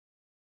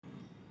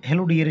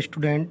Hello dear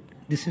student,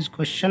 this is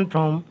question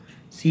from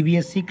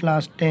CBSE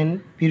class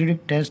 10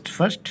 periodic test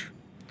first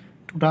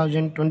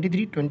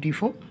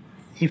 2023-24.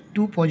 If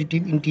two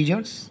positive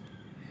integers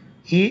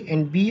a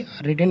and b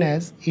are written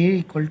as a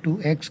equal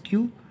to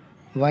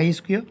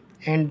x³y²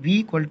 and b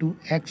equal to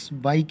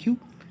xy³,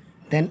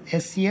 then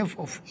HCF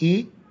of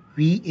a,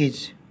 b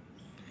is.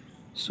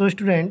 So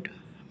student,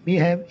 we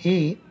have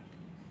a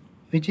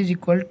which is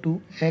equal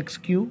to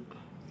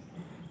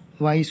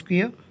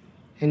x³y²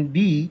 and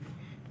b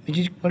which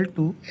is equal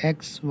to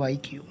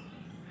xy³.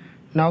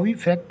 Now we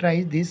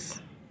factorize this.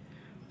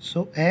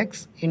 So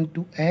x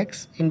into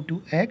x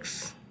into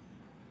x,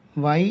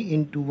 y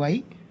into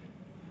y.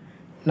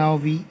 Now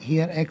we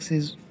here x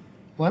is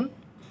 1.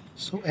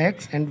 So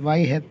x and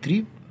y have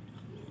 3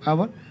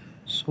 power.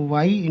 So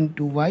y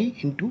into y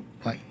into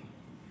y.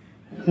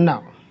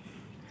 Now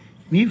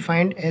we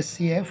find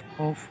HCF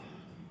of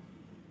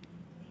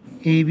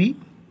AB.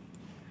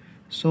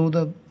 So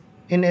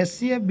in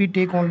HCF we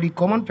take only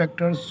common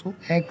factors. So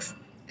x,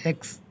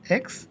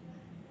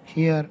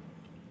 here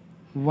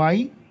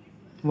y,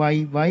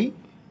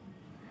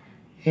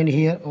 and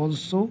here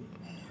also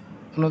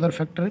another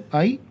factor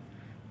y.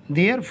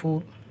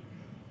 Therefore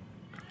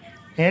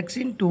x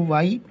into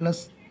y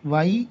plus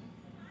y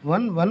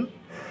 1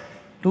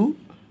 2.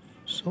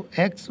 So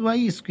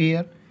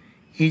xy²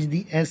 is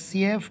the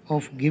HCF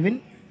of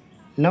given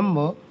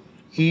number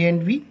a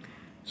and b.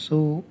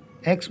 So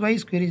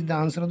xy² is the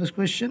answer of this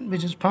question,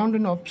 which is found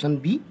in option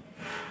B.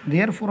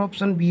 Therefore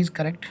option B is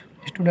correct.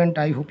 Student,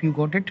 I hope you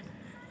got it.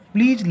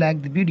 Please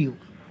like the video,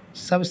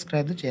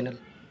 subscribe the channel.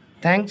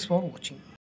 Thanks for watching.